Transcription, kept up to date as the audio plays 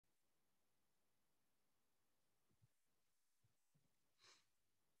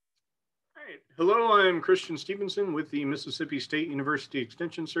right. Hello, I'm Christian Stevenson with the Mississippi State University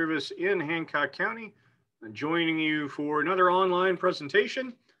Extension Service in Hancock County, joining you for another online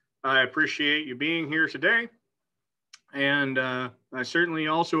presentation. I appreciate you being here today. And I certainly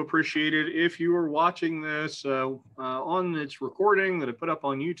also appreciate it if you are watching this on its recording that I put up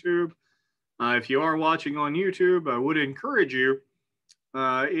on YouTube. If you are watching on YouTube, I would encourage you,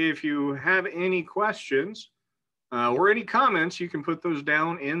 if you have any questions, or any comments, you can put those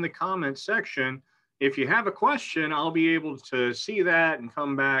down in the comments section. If you have a question, I'll be able to see that and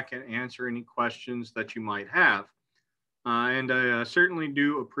come back and answer any questions that you might have. And I certainly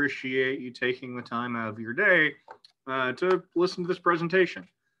do appreciate you taking the time out of your day to listen to this presentation.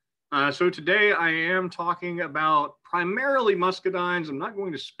 So today I am talking about primarily muscadines. I'm not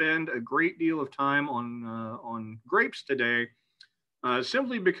going to spend a great deal of time on grapes today.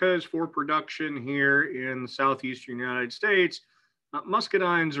 Simply because for production here in the southeastern United States,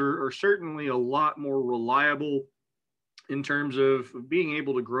 muscadines are certainly a lot more reliable in terms of being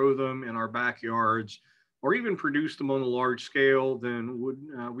able to grow them in our backyards or even produce them on a large scale than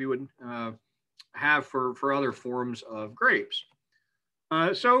we would have for other forms of grapes.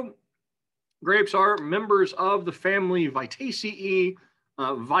 So grapes are members of the family Vitaceae.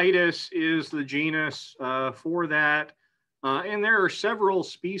 Vitis is the genus for that. And there are several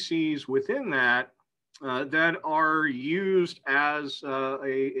species within that that are used as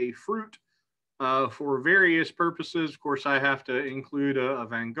a fruit for various purposes. Of course, I have to include a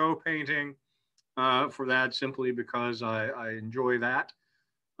Van Gogh painting for that simply because I enjoy that.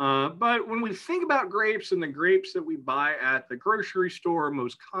 But when we think about grapes and the grapes that we buy at the grocery store,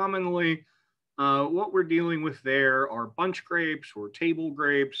 most commonly, what we're dealing with there are bunch grapes or table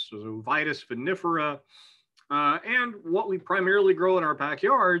grapes, so Vitis vinifera. And what we primarily grow in our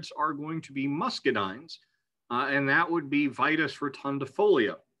backyards are going to be muscadines, and that would be Vitis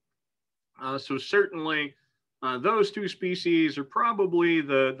rotundifolia. So certainly those two species are probably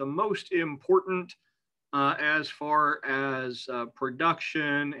the most important as far as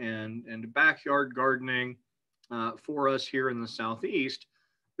production and backyard gardening for us here in the Southeast.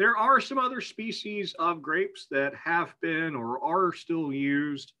 There are some other species of grapes that have been or are still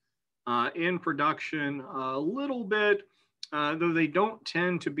used in production a little bit, though they don't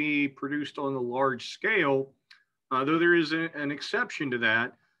tend to be produced on a large scale, though there is an exception to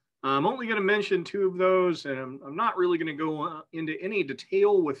that. I'm only going to mention two of those, and I'm not really going to go into any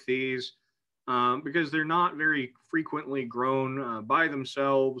detail with these because they're not very frequently grown by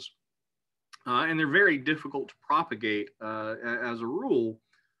themselves, and they're very difficult to propagate as a rule.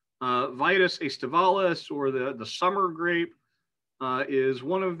 Vitis aestivalis, or the summer grape, is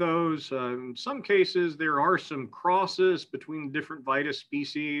one of those. In some cases, there are some crosses between different Vitis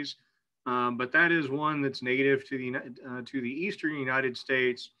species, but that is one that's native to the eastern United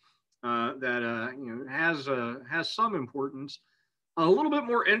States that has some importance. A little bit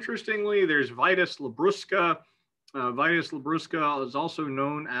more interestingly, there's Vitis labrusca. Vitis labrusca is also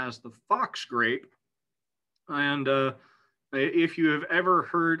known as the fox grape, and if you have ever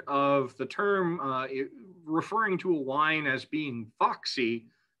heard of the term referring to a wine as being foxy,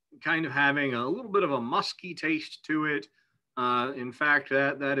 kind of having a little bit of a musky taste to it, in fact,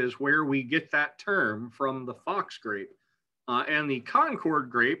 that is where we get that term from, the fox grape. And the Concord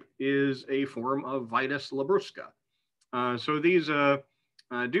grape is a form of Vitis labrusca. So these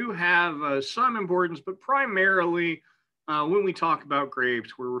do have some importance, but primarily when we talk about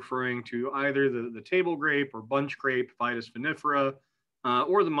grapes, we're referring to either the table grape or bunch grape, Vitis vinifera,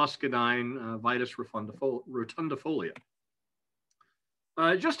 or the muscadine, Vitis rotundifolia.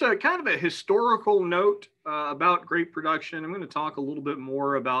 Just a kind of a historical note about grape production. I'm going to talk a little bit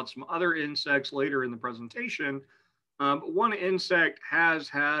more about some other insects later in the presentation. But one insect has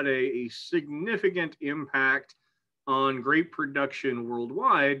had a significant impact on grape production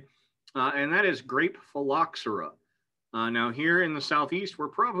worldwide, and that is grape phylloxera. Now, here in the Southeast, we're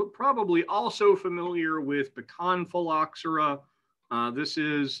probably also familiar with pecan phylloxera. This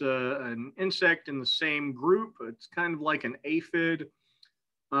is an insect in the same group. It's kind of like an aphid.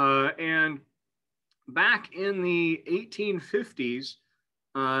 And back in the 1850s,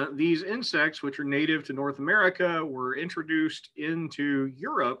 these insects, which are native to North America, were introduced into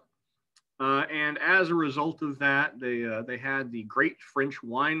Europe. And as a result of that, they had the Great French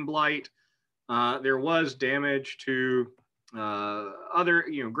Wine Blight. There was damage to other,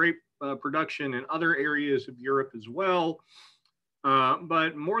 grape production in other areas of Europe as well.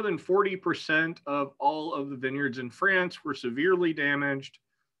 But more than 40% of all of the vineyards in France were severely damaged.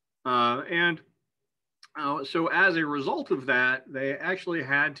 So as a result of that, they actually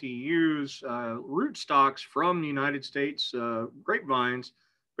had to use rootstocks from the United States grapevines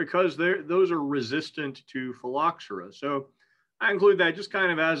because those are resistant to phylloxera. So I include that just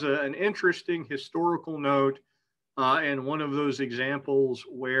kind of as an interesting historical note, and one of those examples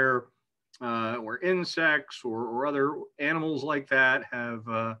where insects or other animals like that have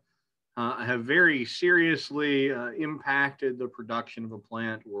very seriously impacted the production of a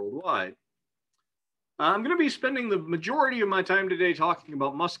plant worldwide. I'm going to be spending the majority of my time today talking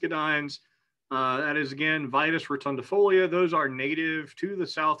about muscadines. That is, again, Vitis rotundifolia. Those are native to the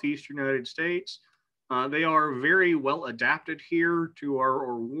southeastern United States. They are very well adapted here to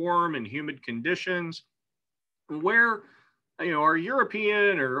our warm and humid conditions, where our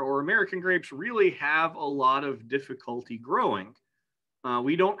European or American grapes really have a lot of difficulty growing.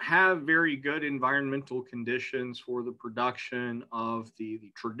 We don't have very good environmental conditions for the production of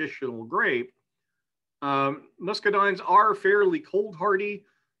the traditional grape. Muscadines are fairly cold hardy.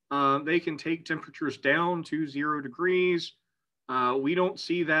 They can take temperatures down to 0 degrees. We don't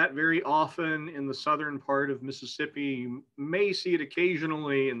see that very often in the southern part of Mississippi. You may see it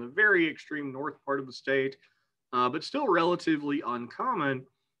occasionally in the very extreme north part of the state, but still relatively uncommon.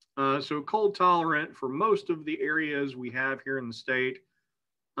 So cold tolerant for most of the areas we have here in the state.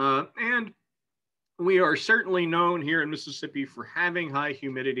 And we are certainly known here in Mississippi for having high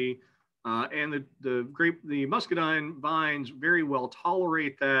humidity, and the muscadine vines very well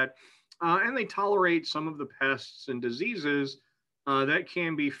tolerate that, and they tolerate some of the pests and diseases that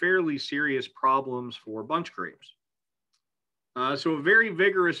can be fairly serious problems for bunch grapes. So a very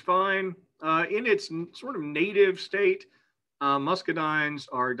vigorous vine. In its sort of native state, muscadines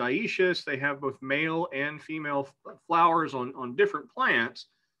are dioecious. They have both male and female flowers on different plants.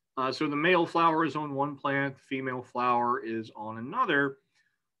 So the male flower is on one plant, the female flower is on another.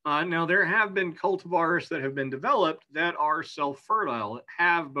 Now, there have been cultivars that have been developed that are self-fertile, that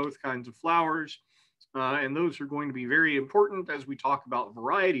have both kinds of flowers, and those are going to be very important as we talk about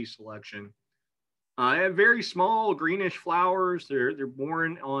variety selection. Have very small greenish flowers. They're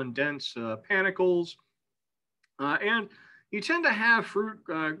borne on dense panicles, and you tend to have fruit,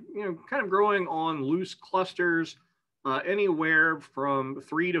 kind of growing on loose clusters, anywhere from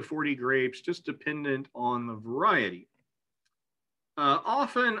 3 to 40 grapes, just dependent on the variety.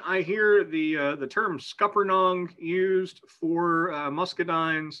 Often I hear the term scuppernong used for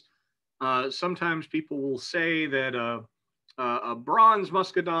muscadines. Sometimes people will say that a bronze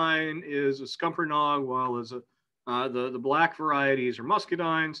muscadine is a scuppernong, while as the black varieties are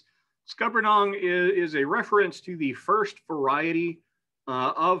muscadines. Scuppernong is a reference to the first variety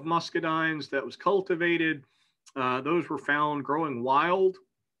of muscadines that was cultivated. Those were found growing wild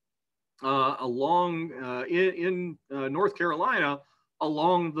along in North Carolina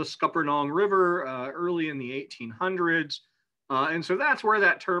along the Scuppernong River early in the 1800s. And so that's where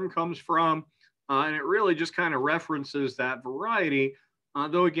that term comes from. And it really just kind of references that variety.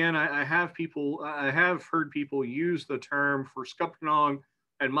 Though again, I have heard people use the term for Scuppernong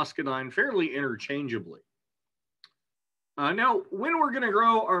and muscadine fairly interchangeably. Now, when we're going to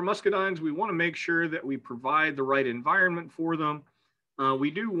grow our muscadines, we want to make sure that we provide the right environment for them. We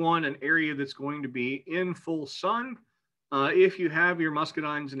do want an area that's going to be in full sun. If you have your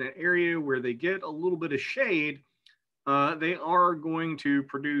muscadines in an area where they get a little bit of shade, they are going to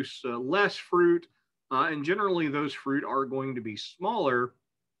produce less fruit, and generally those fruit are going to be smaller.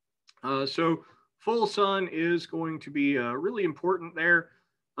 So full sun is going to be really important there.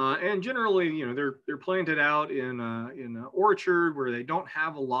 And generally, they're planted out in an orchard where they don't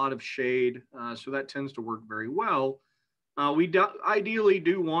have a lot of shade, so that tends to work very well. We ideally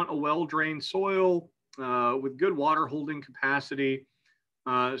do want a well-drained soil with good water holding capacity.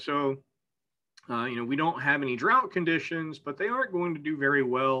 We don't have any drought conditions, but they aren't going to do very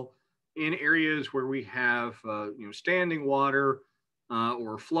well in areas where we have standing water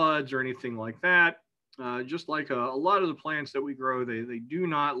or floods or anything like that. Just like a lot of the plants that we grow, they do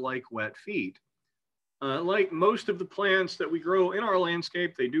not like wet feet. Like most of the plants that we grow in our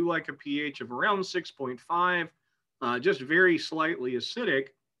landscape, they do like a pH of around 6.5, just very slightly acidic.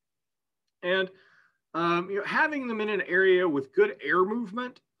 And having them in an area with good air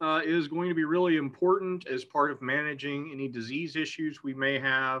movement is going to be really important as part of managing any disease issues we may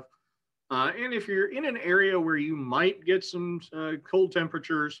have. And if you're in an area where you might get some cold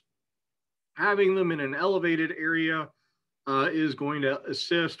temperatures, having them in an elevated area is going to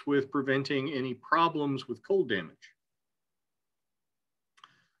assist with preventing any problems with cold damage.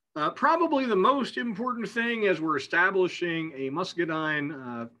 Probably the most important thing as we're establishing a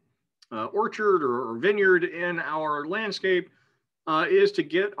muscadine orchard or vineyard in our landscape is to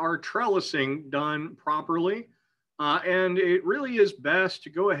get our trellising done properly. And it really is best to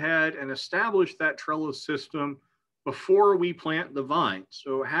go ahead and establish that trellis system before we plant the vines.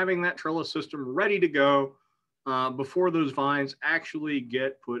 So having that trellis system ready to go before those vines actually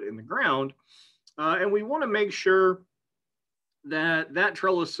get put in the ground. And we want to make sure that that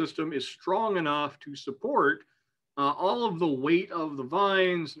trellis system is strong enough to support all of the weight of the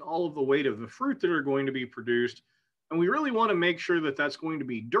vines and all of the weight of the fruit that are going to be produced. And we really want to make sure that that's going to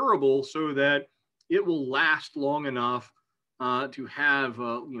be durable so that it will last long enough to have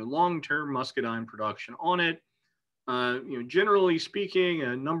long-term muscadine production on it. Generally speaking,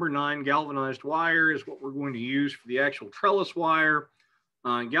 a number 9 galvanized wire is what we're going to use for the actual trellis wire.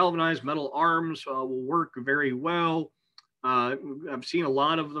 Galvanized metal arms will work very well. I've seen a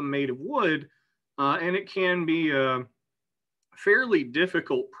lot of them made of wood, and it can be a fairly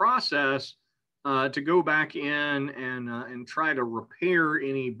difficult process to go back in and try to repair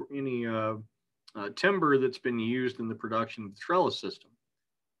any timber that's been used in the production of the trellis system.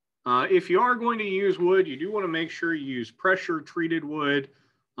 If you are going to use wood, you do want to make sure you use pressure treated wood.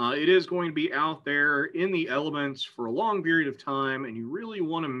 It is going to be out there in the elements for a long period of time, and you really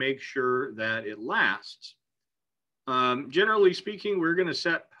want to make sure that it lasts. Generally speaking, we're going to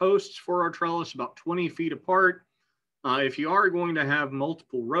set posts for our trellis about 20 feet apart. If you are going to have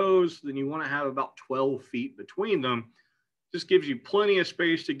multiple rows, then you want to have about 12 feet between them. This gives you plenty of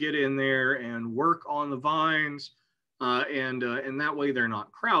space to get in there and work on the vines, and that way they're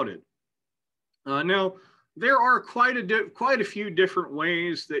not crowded. Now, there are quite a few different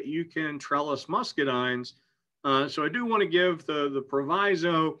ways that you can trellis muscadines. So I do want to give the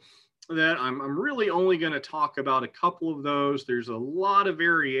proviso that I'm really only going to talk about a couple of those. There's a lot of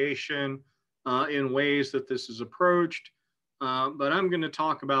variation in ways that this is approached, but I'm going to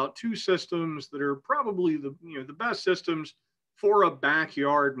talk about 2 systems that are probably the best systems for a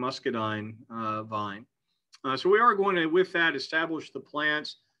backyard muscadine vine. So we are going to, with that, establish the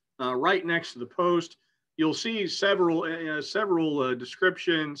plants right next to the post. You'll see several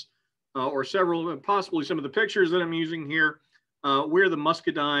descriptions or possibly some of the pictures that I'm using here where the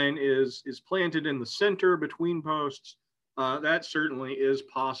muscadine is planted in the center between posts. That certainly is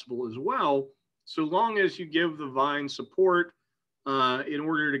possible as well, so long as you give the vine support in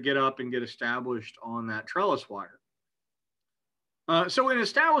order to get up and get established on that trellis wire. So in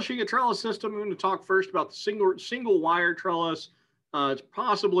establishing a trellis system, I'm going to talk first about the single wire trellis. It's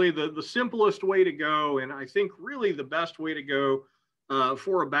possibly the simplest way to go, and I think really the best way to go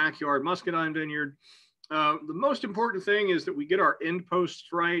for a backyard muscadine vineyard. The most important thing is that we get our end posts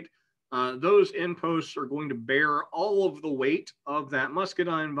right. Those end posts are going to bear all of the weight of that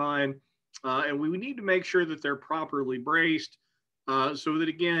muscadine vine, and we need to make sure that they're properly braced so that,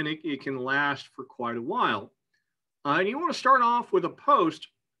 again, it can last for quite a while. And you want to start off with a post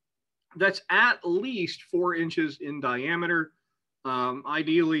that's at least 4 inches in diameter,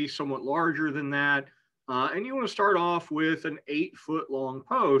 ideally somewhat larger than that. And you want to start off with an 8-foot long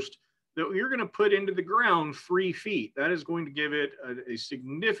post that you're going to put into the ground 3 feet. That is going to give it a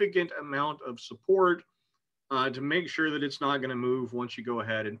significant amount of support to make sure that it's not going to move once you go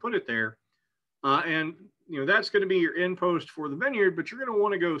ahead and put it there. And that's going to be your end post for the vineyard, but you're going to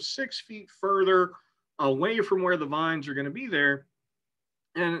want to go 6 feet further away from where the vines are going to be there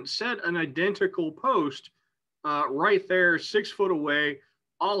and set an identical post right there, 6 foot away,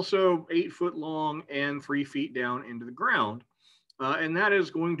 also 8 foot long and 3 feet down into the ground. And that is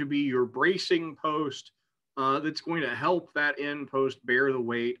going to be your bracing post that's going to help that end post bear the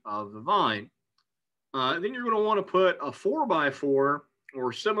weight of the vine. Then you're going to want to put a 4x4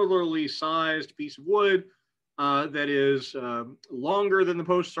 or similarly sized piece of wood that is longer than the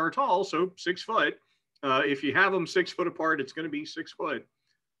posts are tall, so 6 foot. If you have them 6 foot apart, it's going to be 6 foot.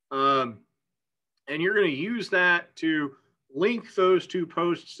 And you're going to use that to link those 2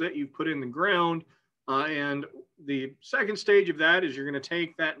 posts that you've put in the ground. And the second stage of that is you're going to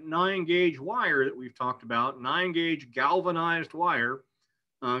take that 9-gauge wire that we've talked about, 9-gauge galvanized wire,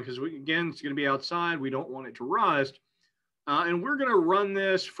 because again, it's going to be outside. We don't want it to rust. And we're going to run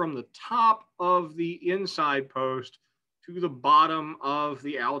this from the top of the inside post to the bottom of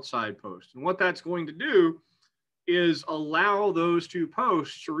the outside post. And what that's going to do is allow those 2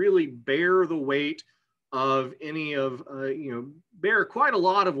 posts to really bear the weight of bear quite a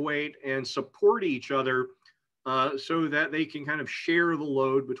lot of weight and support each other so that they can kind of share the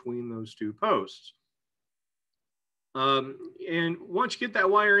load between those 2 posts. And once you get that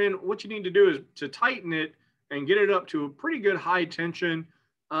wire in, what you need to do is to tighten it and get it up to a pretty good high tension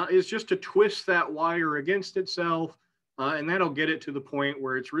is just to twist that wire against itself, and that'll get it to the point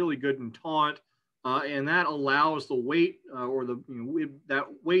where it's really good and taut, and that allows the weight that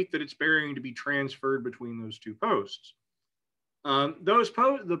weight that it's bearing to be transferred between those 2 posts.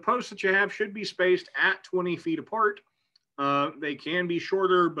 The posts that you have should be spaced at 20 feet apart. They can be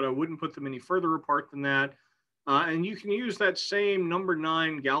shorter, but I wouldn't put them any further apart than that. And you can use that same number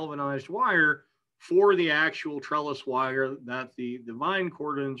 9 galvanized wire for the actual trellis wire that the vine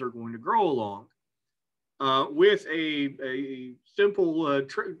cordons are going to grow along. With a simple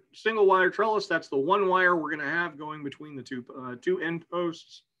single wire trellis, that's the one wire we're going to have going between the two end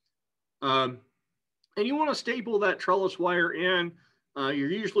posts. And you want to staple that trellis wire in.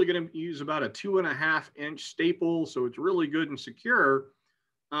 You're usually going to use about a 2.5-inch staple, so it's really good and secure.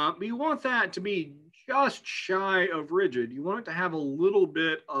 But you want that to be just shy of rigid. You want it to have a little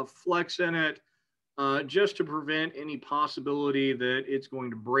bit of flex in it, just to prevent any possibility that it's going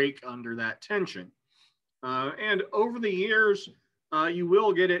to break under that tension. And over the years, you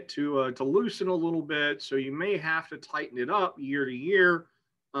will get it to loosen a little bit, so you may have to tighten it up year to year,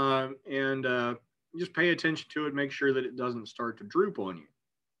 and just pay attention to it, make sure that it doesn't start to droop on you.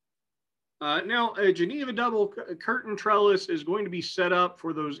 Now, a Geneva double curtain trellis is going to be set up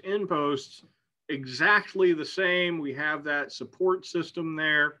for those end posts exactly the same. We have that support system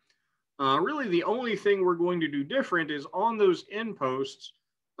there. Really, the only thing we're going to do different is on those end posts,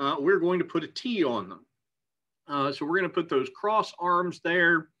 we're going to put a T on them. So we're going to put those cross arms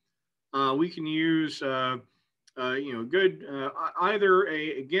there. We can use good, either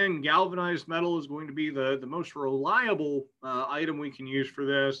again, galvanized metal is going to be the most reliable item we can use for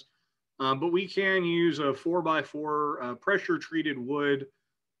this, but we can use a 4x4 pressure treated wood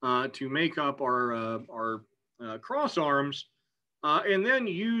to make up our cross arms, and then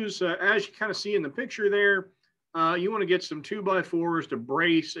use, as you kind of see in the picture there, you want to get some 2x4s to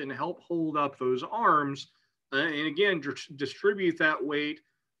brace and help hold up those arms, and again, distribute that weight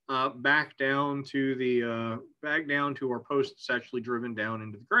back down to our post that's actually driven down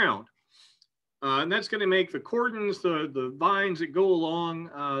into the ground. And that's going to make the cordons, the vines that go along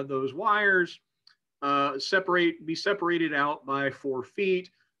those wires, be separated out by 4 feet,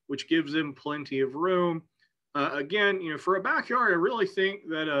 which gives them plenty of room. Again, for a backyard, I really think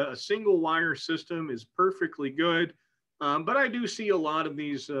that a single wire system is perfectly good. But I do see a lot of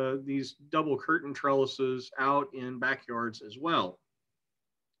these double curtain trellises out in backyards as well.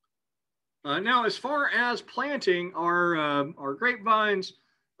 Now, as far as planting our grapevines,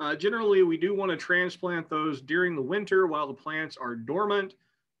 generally we do want to transplant those during the winter while the plants are dormant.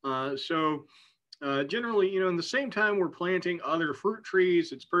 Generally, in the same time we're planting other fruit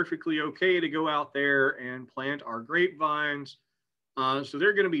trees, it's perfectly okay to go out there and plant our grapevines. So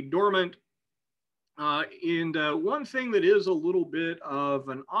they're going to be dormant. And one thing that is a little bit of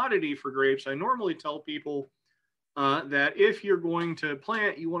an oddity for grapes, I normally tell people that if you're going to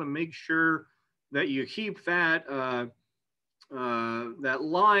plant, you want to make sure that you keep that that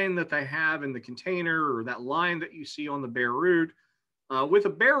line that they have in the container, or that line that you see on the bare root. With a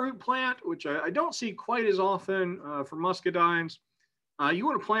bare root plant, which I don't see quite as often for muscadines, you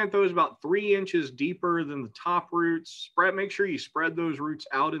want to plant those about 3 inches deeper than the top roots. Make sure you spread those roots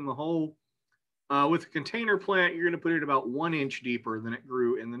out in the hole. With a container plant, you're going to put it about 1 inch deeper than it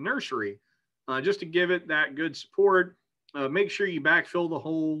grew in the nursery, just to give it that good support. Make sure you backfill the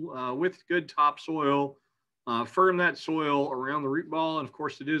hole with good topsoil, firm that soil around the root ball. And of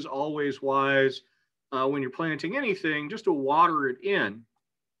course, it is always wise when you're planting anything just to water it in.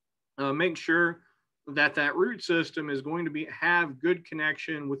 Make sure that root system is going to have good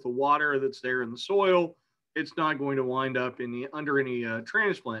connection with the water that's there in the soil. It's not going to wind up under any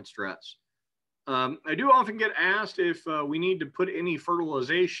transplant stress. I do often get asked if we need to put any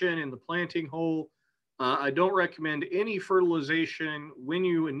fertilization in the planting hole. I don't recommend any fertilization when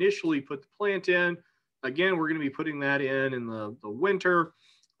you initially put the plant in. Again, we're going to be putting that in the winter.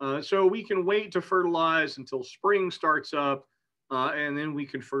 So we can wait to fertilize until spring starts up, and then we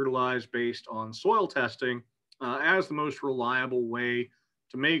can fertilize based on soil testing as the most reliable way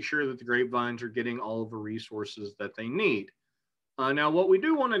to make sure that the grapevines are getting all of the resources that they need. Now, what we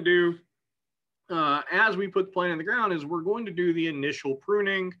do want to do as we put the plant in the ground is we're going to do the initial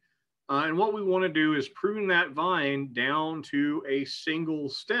pruning. And what we want to do is prune that vine down to a single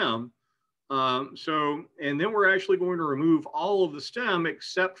stem. And then we're actually going to remove all of the stem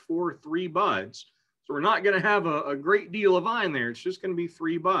except for 3 buds. So we're not going to have a great deal of vine there. It's just going to be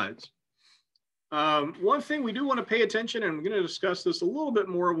 3 buds. One thing we do want to pay attention, and I'm going to discuss this a little bit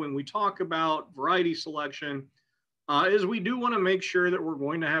more when we talk about variety selection, is we do want to make sure that we're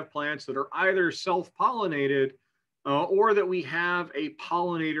going to have plants that are either self-pollinated or that we have a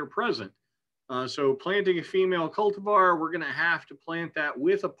pollinator present. So planting a female cultivar, we're going to have to plant that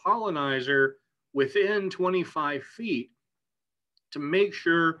with a pollinizer within 25 feet to make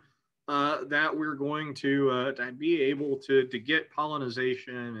sure that we're going to be able to get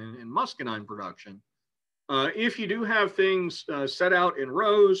pollination and muscadine production. If you do have things set out in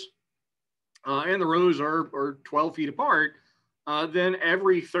rows, and the rows are 12 feet apart, then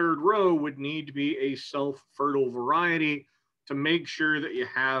every third row would need to be a self-fertile variety to make sure that you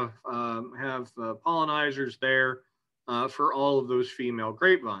have pollinizers there for all of those female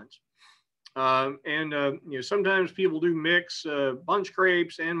grapevines. Sometimes people do mix bunch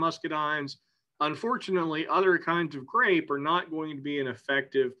grapes and muscadines. Unfortunately, other kinds of grape are not going to be an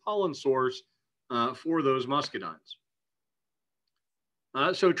effective pollen source for those muscadines.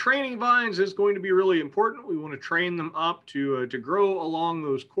 So training vines is going to be really important. We want to train them up to grow along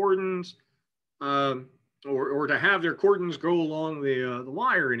those cordons, or to have their cordons go along the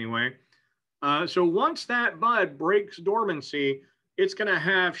wire anyway. So once that bud breaks dormancy, it's going to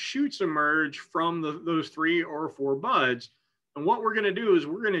have shoots emerge from those 3 or 4 buds. And what we're going to do is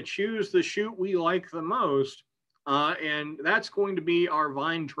we're going to choose the shoot we like the most, and that's going to be our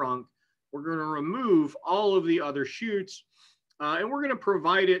vine trunk. We're going to remove all of the other shoots, and we're going to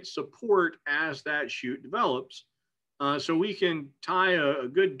provide it support as that shoot develops. So we can tie a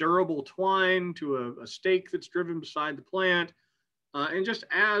good durable twine to a stake that's driven beside the plant, and just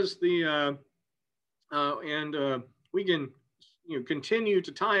as the we can continue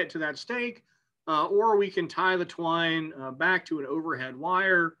to tie it to that stake, or we can tie the twine back to an overhead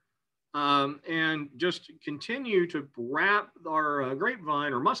wire, and just continue to wrap our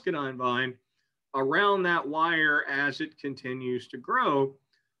grapevine or muscadine vine around that wire as it continues to grow,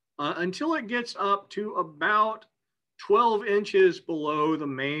 until it gets up to about 12 inches below the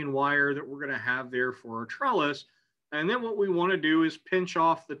main wire that we're going to have there for our trellis. And then what we want to do is pinch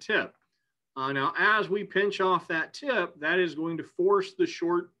off the tip. Now, as we pinch off that tip, that is going to force the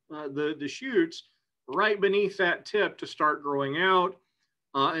shoots right beneath that tip to start growing out.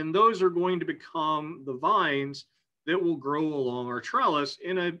 And those are going to become the vines that will grow along our trellis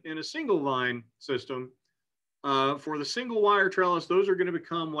in a single vine system. For the single wire trellis, those are going to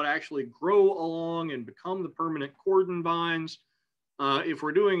become what actually grow along and become the permanent cordon vines. If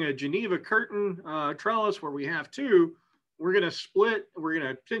we're doing a Geneva curtain trellis where we have 2, we're going to split, we're going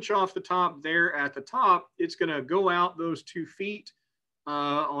to pinch off the top there at the top. It's going to go out those 2 feet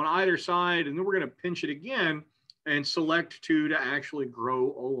on either side, and then we're going to pinch it again and select 2 to actually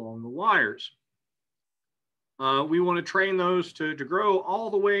grow along the wires. We want to train those to grow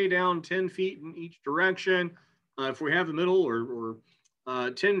all the way down 10 feet in each direction. If we have the middle, or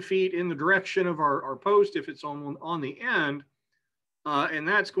 10 feet in the direction of our post if it's on the end. And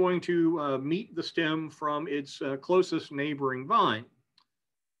that's going to meet the stem from its closest neighboring vine.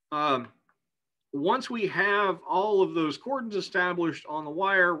 Once we have all of those cordons established on the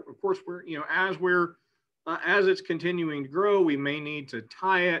wire, of course, as it's continuing to grow, we may need to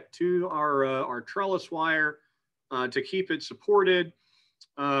tie it to our trellis wire to keep it supported.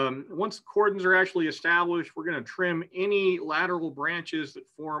 Once the cordons are actually established, we're going to trim any lateral branches that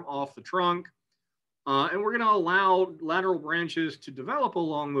form off the trunk. And we're going to allow lateral branches to develop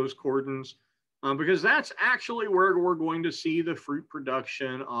along those cordons, because that's actually where we're going to see the fruit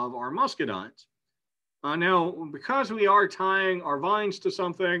production of our muscadines. Now, because we are tying our vines to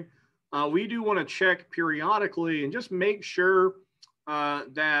something, we do want to check periodically and just make sure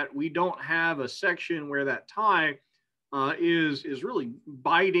that we don't have a section where that tie is really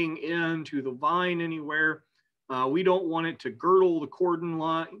biting into the vine anywhere. We don't want it to girdle the cordon,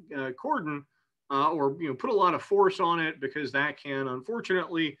 or put a lot of force on it, because that can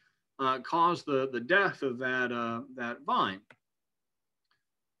unfortunately cause the death of that vine.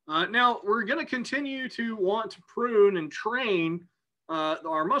 Now, we're going to continue to want to prune and train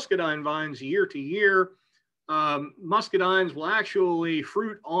our muscadine vines year to year. Muscadines will actually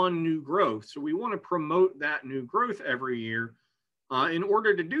fruit on new growth, so we want to promote that new growth every year. In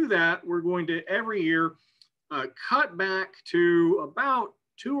order to do that, we're going to every year cut back to about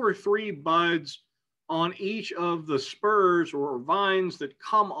 2 or 3 buds on each of the spurs or vines that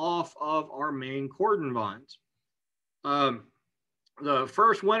come off of our main cordon vines. The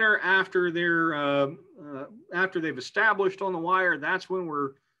first winter after they've established on the wire, that's when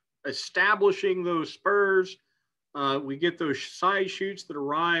we're establishing those spurs. We get those side shoots that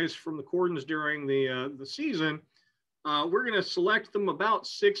arise from the cordons during the season. We're going to select them about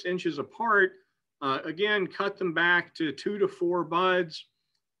 6 inches apart. Again, cut them back to 2 to 4 buds.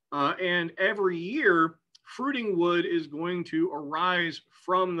 And every year, fruiting wood is going to arise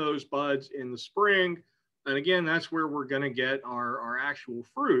from those buds in the spring. And again, that's where we're going to get our actual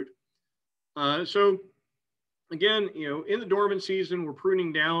fruit. So again, in the dormant season, we're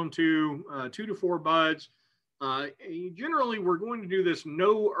pruning down to 2 to 4 buds. Generally, we're going to do this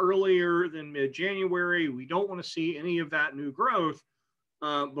no earlier than mid-January. We don't want to see any of that new growth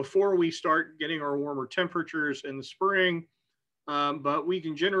before we start getting our warmer temperatures in the spring. But we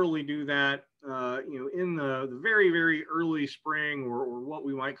can generally do that, in the very, very early spring, or what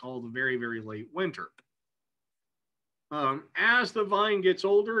we might call the very, very late winter. As the vine gets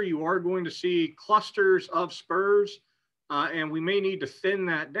older, you are going to see clusters of spurs, and we may need to thin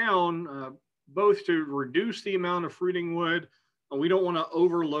that down, both to reduce the amount of fruiting wood. We don't want to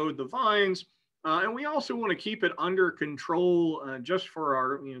overload the vines, and we also want to keep it under control, just for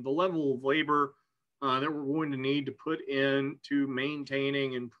our, the level of labor that we're going to need to put into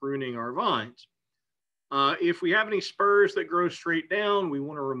maintaining and pruning our vines. If we have any spurs that grow straight down, we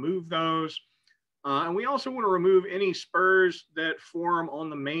want to remove those. And we also want to remove any spurs that form on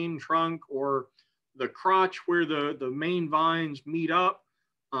the main trunk or the crotch where the main vines meet up.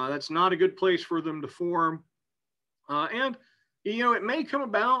 That's not a good place for them to form. And it may come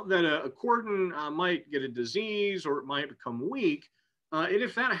about that a cordon might get a disease, or it might become weak. And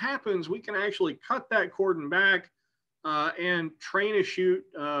if that happens, we can actually cut that cordon back and train a shoot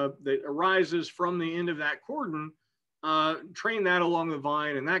that arises from the end of that cordon, train that along the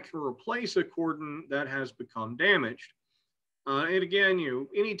vine, and that can replace a cordon that has become damaged. And again,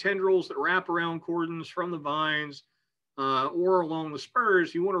 any tendrils that wrap around cordons from the vines or along the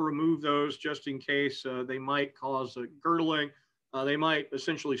spurs, you want to remove those just in case they might cause a girdling. They might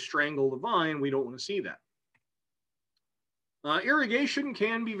essentially strangle the vine. We don't want to see that. Irrigation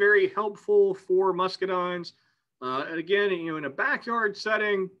can be very helpful for muscadines. And again, in a backyard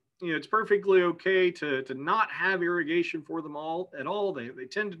setting, it's perfectly okay to not have irrigation for them at all. They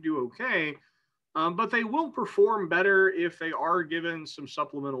tend to do okay, but they will perform better if they are given some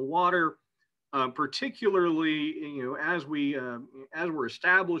supplemental water, particularly as we're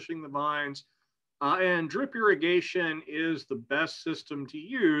establishing the vines. And drip irrigation is the best system to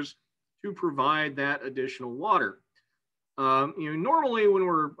use to provide that additional water. Normally when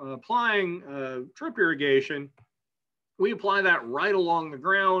we're applying drip irrigation, we apply that right along the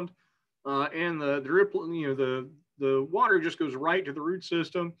ground, and the drip, the water just goes right to the root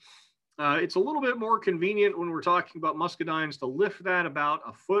system. It's a little bit more convenient when we're talking about muscadines to lift that about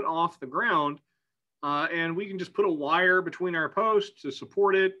a foot off the ground, and we can just put a wire between our posts to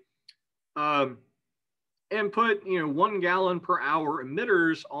support it, and put 1 gallon per hour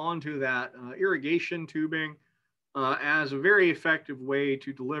emitters onto that irrigation tubing as a very effective way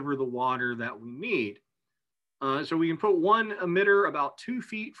to deliver the water that we need. So we can put one emitter about 2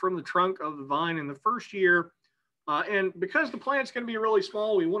 feet from the trunk of the vine in the first year. And because the plant's going to be really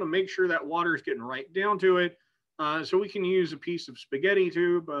small, we want to make sure that water is getting right down to it. So we can use a piece of spaghetti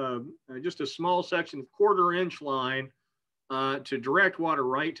tube, just a small section of 1/4-inch line to direct water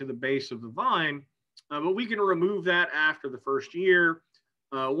right to the base of the vine. But we can remove that after the first year,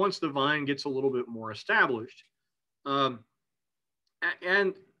 once the vine gets a little bit more established.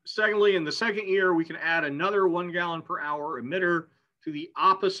 And secondly, in the second year, we can add another 1 gallon per hour emitter to the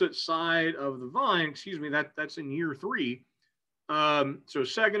opposite side of the vine. Excuse me, that's in year 3. So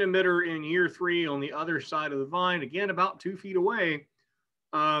second emitter in year 3 on the other side of the vine, again, about 2 feet away.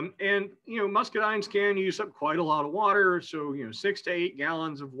 And muscadines can use up quite a lot of water. So 6 to 8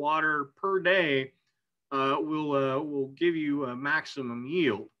 gallons of water per day will give you a maximum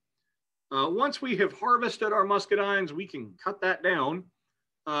yield. Once we have harvested our muscadines, we can cut that down.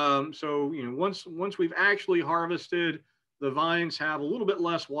 So once we've actually harvested, the vines have a little bit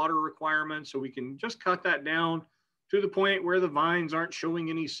less water requirements, so we can just cut that down to the point where the vines aren't showing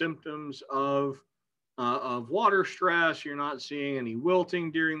any symptoms of water stress. You're not seeing any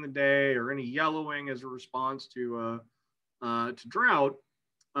wilting during the day or any yellowing as a response to drought.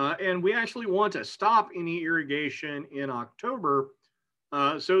 And we actually want to stop any irrigation in October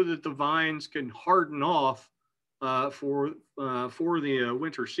so that the vines can harden off for the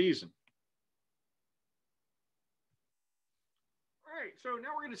winter season. All right, so now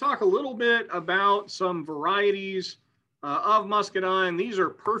we're going to talk a little bit about some varieties of muscadine. These are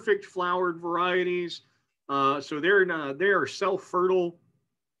perfect flowered varieties, so they are self-fertile,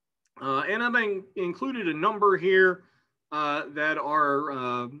 and I've included a number here that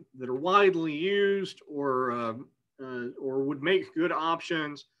are widely used or would make good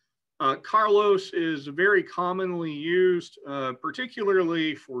options. Carlos is very commonly used,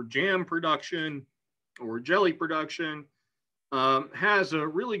 particularly for jam production or jelly production. Has a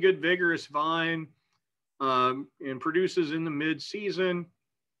really good vigorous vine and produces in the mid-season.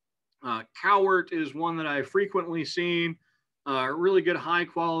 Cowart is one that I've frequently seen. Really good high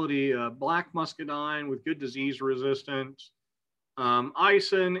quality black muscadine with good disease resistance.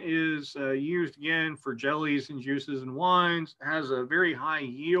 Icin is used again for jellies and juices and wines. It has a very high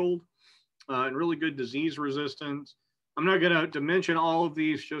yield and really good disease resistance. I'm not going to mention all of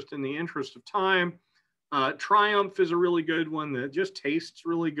these just in the interest of time. Triumph is a really good one that just tastes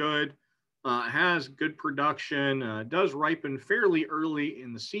really good, has good production, does ripen fairly early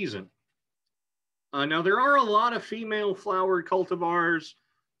in the season. Now, there are a lot of female flowered cultivars.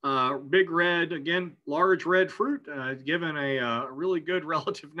 Big Red, again, large red fruit, given a really good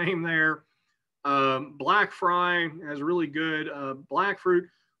relative name there. Black Fry has really good black fruit.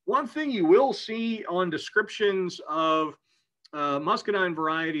 One thing you will see on descriptions of muscadine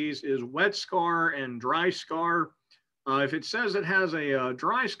varieties is wet scar and dry scar. If it says it has a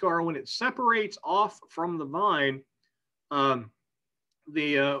dry scar, when it separates off from the vine,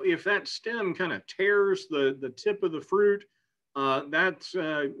 if that stem kind of tears the tip of the fruit, that's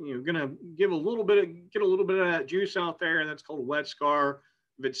going to get a little bit of that juice out there. That's called a wet scar.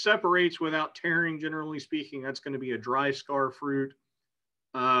 If it separates without tearing, generally speaking, that's going to be a dry scar fruit.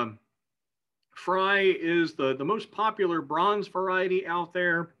 Fry is the most popular bronze variety out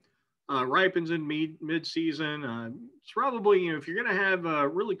there. Ripens in mid-season. It's probably, if you're going to have a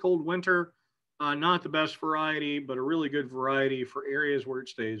really cold winter, not the best variety, but a really good variety for areas where it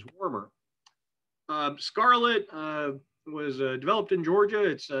stays warmer. Scarlet was developed in Georgia.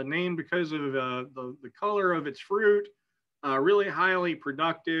 It's named because of the color of its fruit. Really highly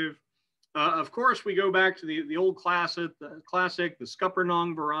productive. Of course, we go back to the old classic, the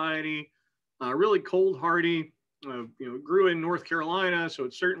Scuppernong variety. Really cold hardy. Grew in North Carolina, so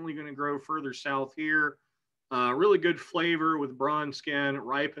it's certainly going to grow further south here. Really good flavor with bronze skin. It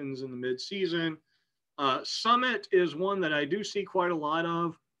ripens in the mid-season. Summit is one that I do see quite a lot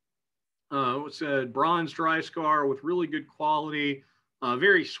of. It's a bronze dry scar with really good quality.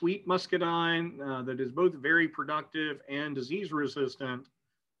 Very sweet muscadine that is both very productive and disease resistant.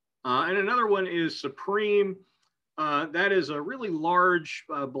 And another one is Supreme. That is a really large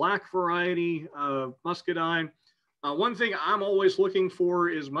black variety of muscadine. One thing I'm always looking for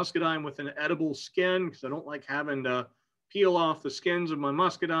is muscadine with an edible skin, because I don't like having to peel off the skins of my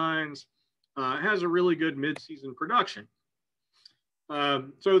muscadines. It has a really good mid-season production.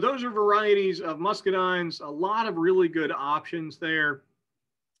 So those are varieties of muscadines, a lot of really good options there.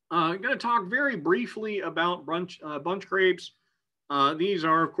 I'm going to talk very briefly about bunch grapes. These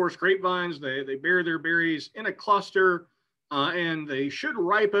are, of course, grapevines. They bear their berries in a cluster, and they should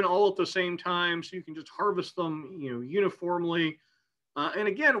ripen all at the same time, so you can just harvest them, uniformly. And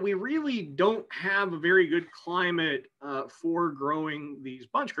again, we really don't have a very good climate for growing these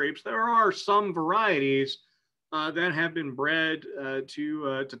bunch grapes. There are some varieties that have been bred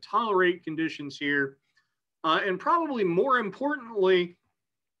to tolerate conditions here, and probably more importantly,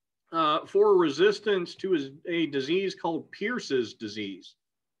 for resistance to a disease called Pierce's disease.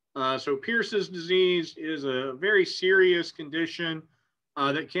 So Pierce's disease is a very serious condition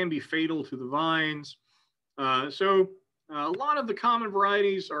that can be fatal to the vines. So a lot of the common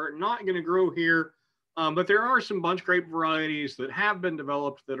varieties are not going to grow here, but there are some bunch grape varieties that have been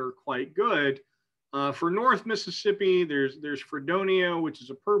developed that are quite good. For North Mississippi, there's Fredonia, which is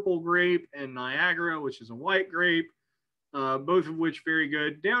a purple grape, and Niagara, which is a white grape. Both of which very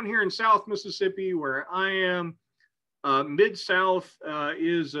good. Down here in South Mississippi, where I am, Mid-South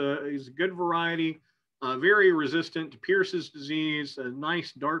is a good variety, very resistant to Pierce's disease, a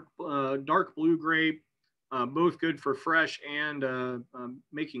nice dark blue grape, both good for fresh and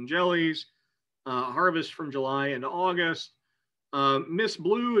making jellies. Harvest from July into August. Miss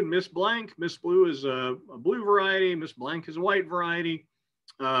Blue and Miss Blank. Miss Blue is a blue variety. Miss Blank is a white variety.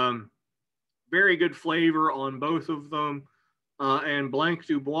 Very good flavor on both of them. And Blanc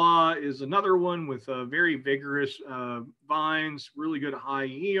du Bois is another one with very vigorous vines, really good high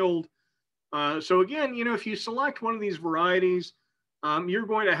yield. So again, if you select one of these varieties, you're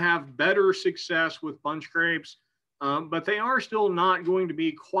going to have better success with bunch grapes, but they are still not going to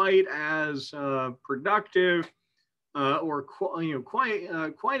be quite as productive or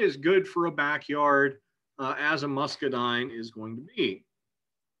quite as good for a backyard as a muscadine is going to be.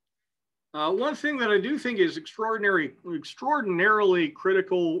 One thing that I do think is extraordinarily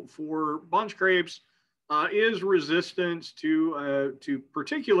critical for bunch grapes is resistance to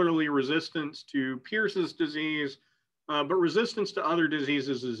particularly resistance to Pierce's disease, but resistance to other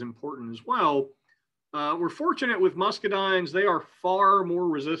diseases is important as well. We're fortunate with muscadines; they are far more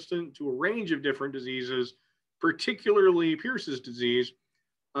resistant to a range of different diseases, particularly Pierce's disease.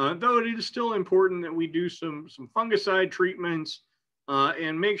 Though it is still important that we do some fungicide treatments.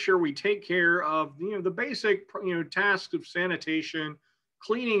 And make sure we take care of the basic tasks of sanitation,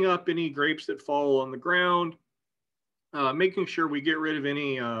 cleaning up any grapes that fall on the ground. making sure we get rid of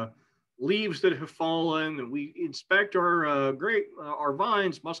any leaves that have fallen, and we inspect our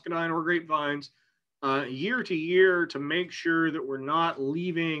vines, muscadine or grapevines, year to year to make sure that we're not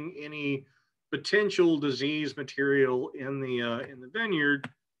leaving any potential disease material in the vineyard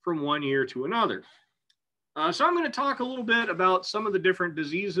from one year to another. So I'm going to talk a little bit about some of the different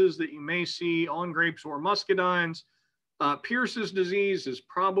diseases that you may see on grapes or muscadines. Pierce's disease is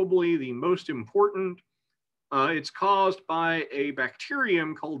probably the most important. It's caused by a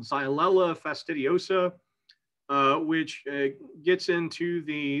bacterium called Xylella fastidiosa, which gets into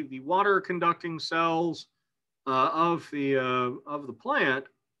the water conducting cells of the plant,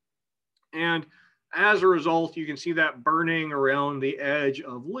 and as a result, you can see that burning around the edge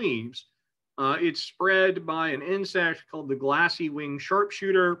of leaves. It's spread by an insect called the glassy wing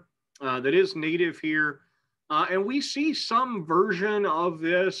sharpshooter that is native here. And we see some version of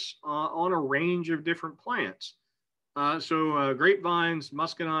this on a range of different plants. So grapevines,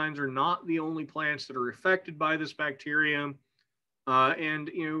 muscadines are not the only plants that are affected by this bacterium.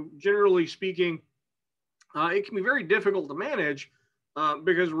 And generally speaking, it can be very difficult to manage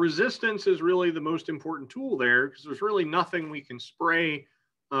because resistance is really the most important tool there, because there's really nothing we can spray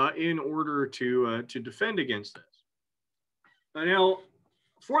in order to defend against this. Now,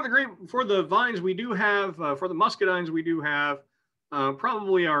 for the vines we do have, for the muscadines we do have,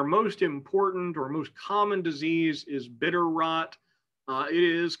 probably our most important or most common disease is bitter rot. It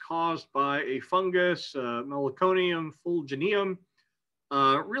is caused by a fungus, Meliconium fulgineum.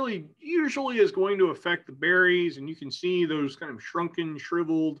 Really usually is going to affect the berries, and you can see those kind of shrunken,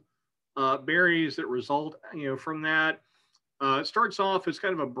 shriveled berries that result from that. It starts off as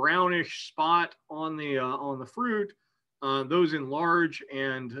kind of a brownish spot on the fruit. Those enlarge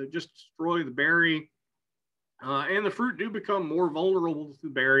and just destroy the berry. And the fruit do become more vulnerable to the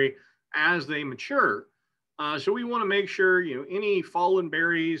berry as they mature. So we want to make sure, any fallen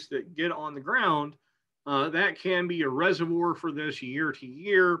berries that get on the ground, that can be a reservoir for this year to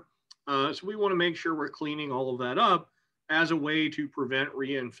year. So we want to make sure we're cleaning all of that up as a way to prevent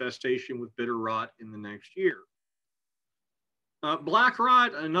reinfestation with bitter rot in the next year. Black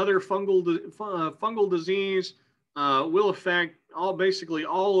rot, another fungal disease, will affect basically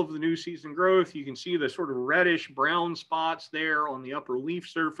all of the new season growth. You can see the sort of reddish brown spots there on the upper leaf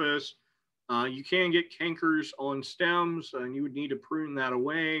surface. You can get cankers on stems, and you would need to prune that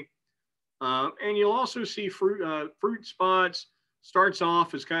away. And you'll also see fruit spots. Starts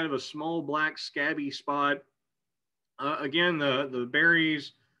off as kind of a small black scabby spot. Again, the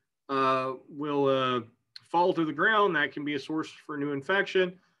berries will fall to the ground. That can be a source for new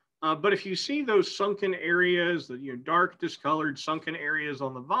infection. But if you see those sunken areas, the dark discolored sunken areas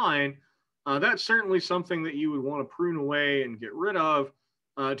on the vine, that's certainly something that you would want to prune away and get rid of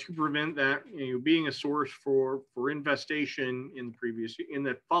to prevent that being a source for infestation in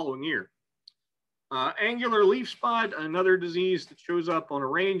the following year. Angular leaf spot, another disease that shows up on a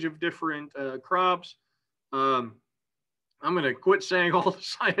range of different crops. I'm going to quit saying all the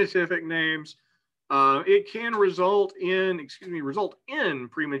scientific names. It can result in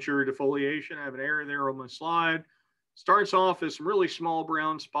premature defoliation. I have an error there on my slide. Starts off as some really small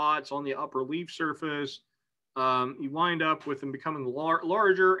brown spots on the upper leaf surface. You wind up with them becoming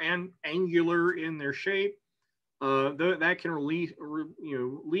larger and angular in their shape. That can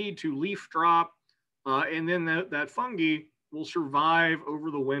lead to leaf drop, and then that fungi will survive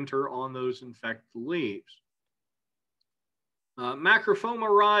over the winter on those infected leaves. Macrophoma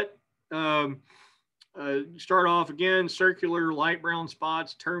rot. Start off again, circular light brown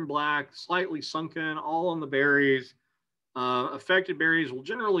spots, turn black, slightly sunken, all on the berries. Affected berries will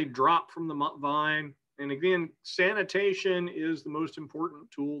generally drop from the vine. And again, sanitation is the most important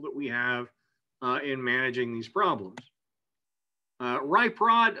tool that we have in managing these problems. Ripe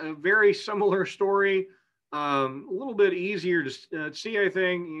rot, a very similar story. A little bit easier to see, I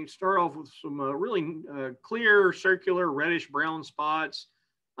think. You start off with some really clear, circular, reddish brown spots.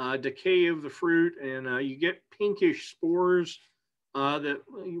 Decay of the fruit, and you get pinkish spores that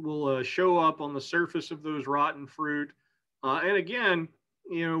will show up on the surface of those rotten fruit. And again,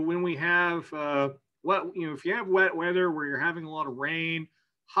 when we have if you have wet weather where you're having a lot of rain,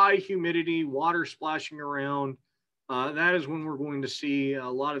 high humidity, water splashing around, that is when we're going to see a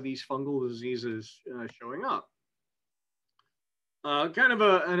lot of these fungal diseases showing up. Kind of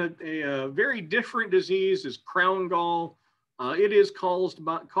a very different disease is crown gall. It is caused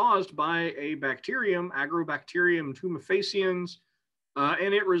by a bacterium, Agrobacterium tumefaciens,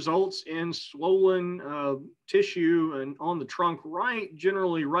 and it results in swollen tissue and on the trunk,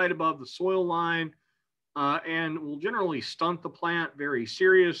 generally right above the soil line, and will generally stunt the plant very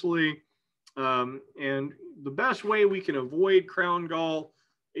seriously. And the best way we can avoid crown gall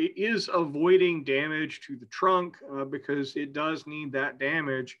is avoiding damage to the trunk because it does need that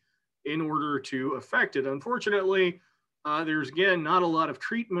damage in order to affect it. Unfortunately, there's again not a lot of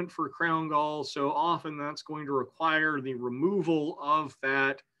treatment for crown gall, so often that's going to require the removal of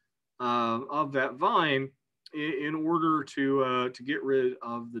that vine in order to get rid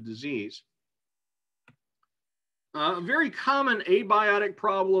of the disease. A very common abiotic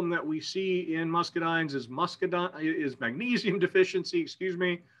problem that we see in muscadines is magnesium deficiency. Excuse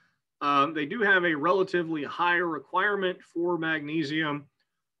me. They do have a relatively high requirement for magnesium.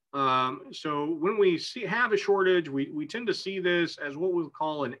 So when we have a shortage, we tend to see this as what we'll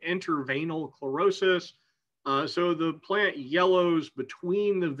call an interveinal chlorosis. So the plant yellows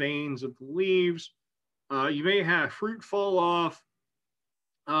between the veins of the leaves. You may have fruit fall off.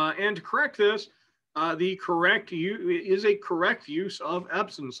 And to correct this, the correct is a correct use of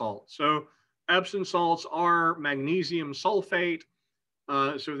Epsom salts. So Epsom salts are magnesium sulfate.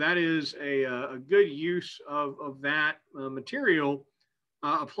 So that is a good use of that material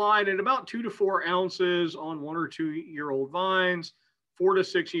applied at about 2 to 4 ounces on 1 or 2 year old vines, 4 to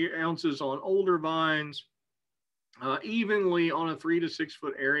 6 ounces on older vines, evenly on a 3 to 6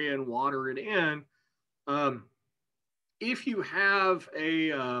 foot area and water it in. If you have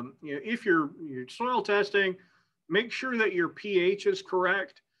if you're soil testing, make sure that your pH is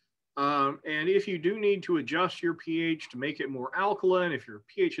correct. And if you do need to adjust your pH to make it more alkaline, if your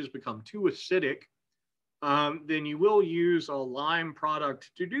pH has become too acidic, then you will use a lime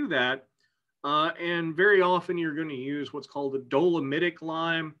product to do that. And very often you're going to use what's called a dolomitic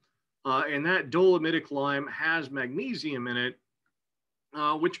lime. And that dolomitic lime has magnesium in it,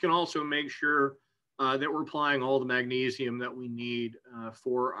 which can also make sure that we're applying all the magnesium that we need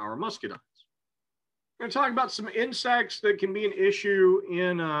for our muscadines. I'm going to talk about some insects that can be an issue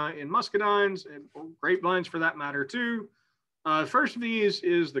in muscadines and grapevines for that matter too. First of these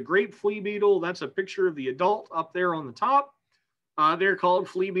is the grape flea beetle. That's a picture of the adult up there on the top. They're called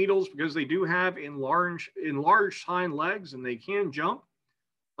flea beetles because they do have enlarged hind legs and they can jump.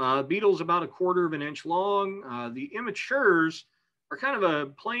 Beetle's about 1/4 of an inch long. The immatures are kind of a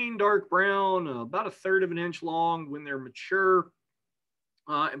plain dark brown, about 1/3 of an inch long when they're mature.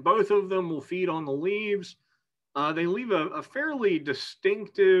 And both of them will feed on the leaves. They leave a fairly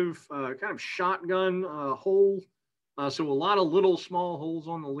distinctive kind of shotgun hole. So a lot of little small holes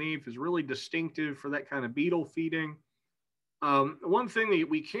on the leaf is really distinctive for that kind of beetle feeding. One thing that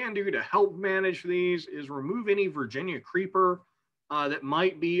we can do to help manage these is remove any Virginia creeper that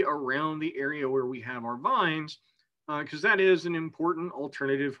might be around the area where we have our vines, because that is an important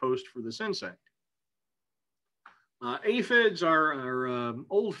alternative host for this insect. Aphids are an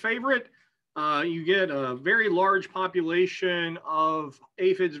old favorite. You get a very large population of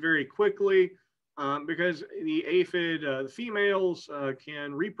aphids very quickly because the aphid, the females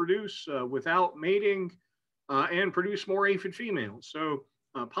can reproduce without mating and produce more aphid females. So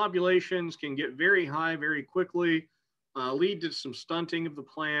populations can get very high very quickly, lead to some stunting of the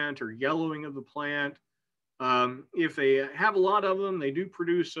plant or yellowing of the plant. If they have a lot of them, they do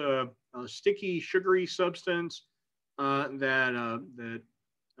produce a sticky, sugary substance that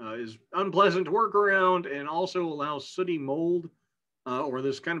is unpleasant to work around and also allows sooty mold or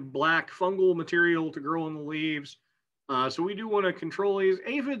this kind of black fungal material to grow on the leaves. So we do want to control these.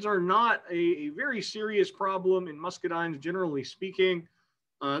 Aphids are not a very serious problem in muscadines, generally speaking.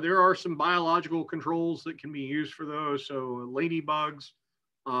 There are some biological controls that can be used for those. So ladybugs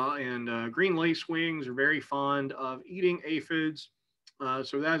and green lacewings are very fond of eating aphids.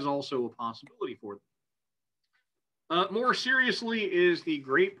 So that is also a possibility for them. More seriously is the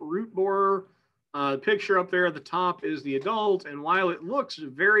grape root borer. The picture up there at the top is the adult, and while it looks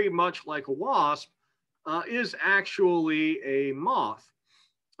very much like a wasp, is actually a moth.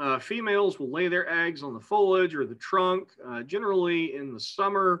 Females will lay their eggs on the foliage or the trunk, generally in the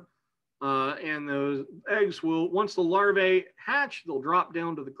summer, and those eggs will, once the larvae hatch, they'll drop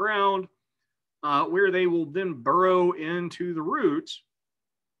down to the ground, where they will then burrow into the roots.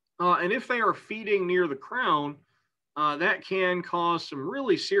 And if they are feeding near the crown, that can cause some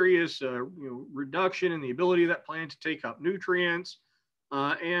really serious reduction in the ability of that plant to take up nutrients.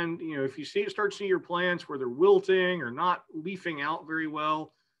 And if you start seeing your plants where they're wilting or not leafing out very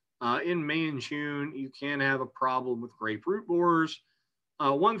well in May and June, you can have a problem with grape root borers.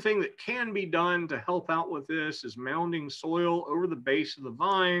 One thing that can be done to help out with this is mounding soil over the base of the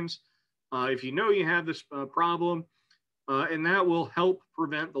vines if you know you have this problem, and that will help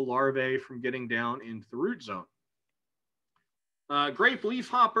prevent the larvae from getting down into the root zone. Grape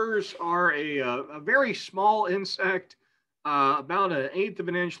leafhoppers are a very small insect. about 1/8 of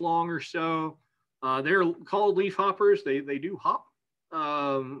an inch long or so. They're called leaf hoppers. They do hop.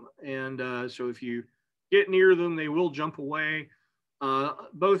 So if you get near them, they will jump away.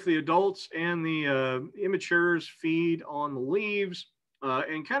 Both the adults and the immatures feed on the leaves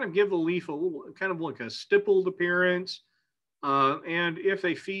and kind of give the leaf a little, kind of like a stippled appearance. And if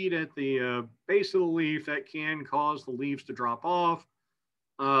they feed at the base of the leaf, that can cause the leaves to drop off.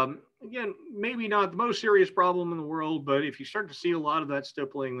 Again, maybe not the most serious problem in the world, but if you start to see a lot of that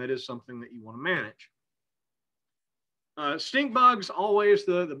stippling, that is something that you want to manage. Stink bugs, always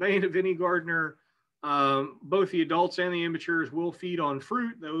the bane of any gardener. Both the adults and the immatures will feed on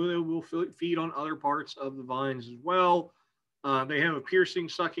fruit, though they will feed on other parts of the vines as well. They have a piercing,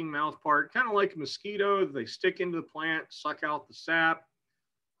 sucking mouth part, kind of like a mosquito. They stick into the plant, suck out the sap.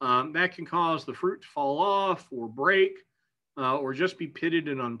 That can cause the fruit to fall off or break or just be pitted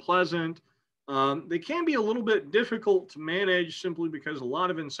and unpleasant. They can be a little bit difficult to manage simply because a lot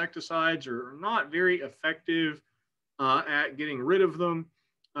of insecticides are not very effective at getting rid of them.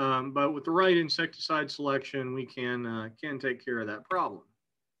 But with the right insecticide selection, we can take care of that problem.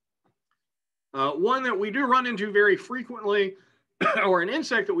 One that we do run into very frequently, or an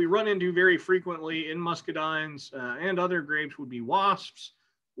insect that we run into very frequently in muscadines and other grapes would be wasps.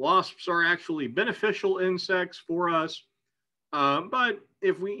 Wasps are actually beneficial insects for us, but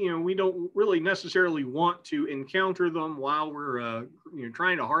if we don't really necessarily want to encounter them while we're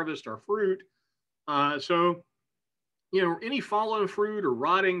trying to harvest our fruit. So any fallen fruit or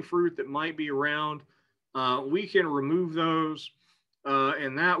rotting fruit that might be around, we can remove those,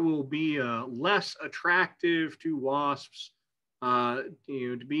 and that will be less attractive to wasps,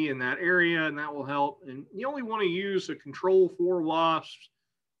 to be in that area, and that will help. And you only want to use a control for wasps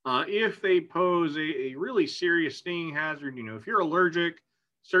if they pose a really serious stinging hazard. If you're allergic,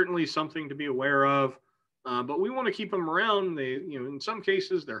 certainly something to be aware of. But we want to keep them around. In some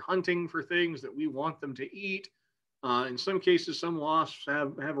cases, they're hunting for things that we want them to eat. In some cases, some wasps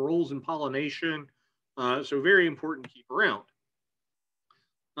have roles in pollination, so very important to keep around.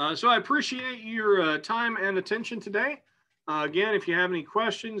 So I appreciate your time and attention today. Again, if you have any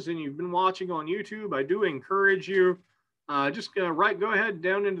questions and you've been watching on YouTube, I do encourage you just go ahead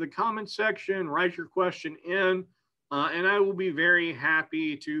down into the comments section, write your question in, and I will be very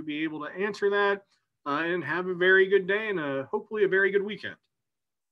happy to be able to answer that and have a very good day and hopefully a very good weekend.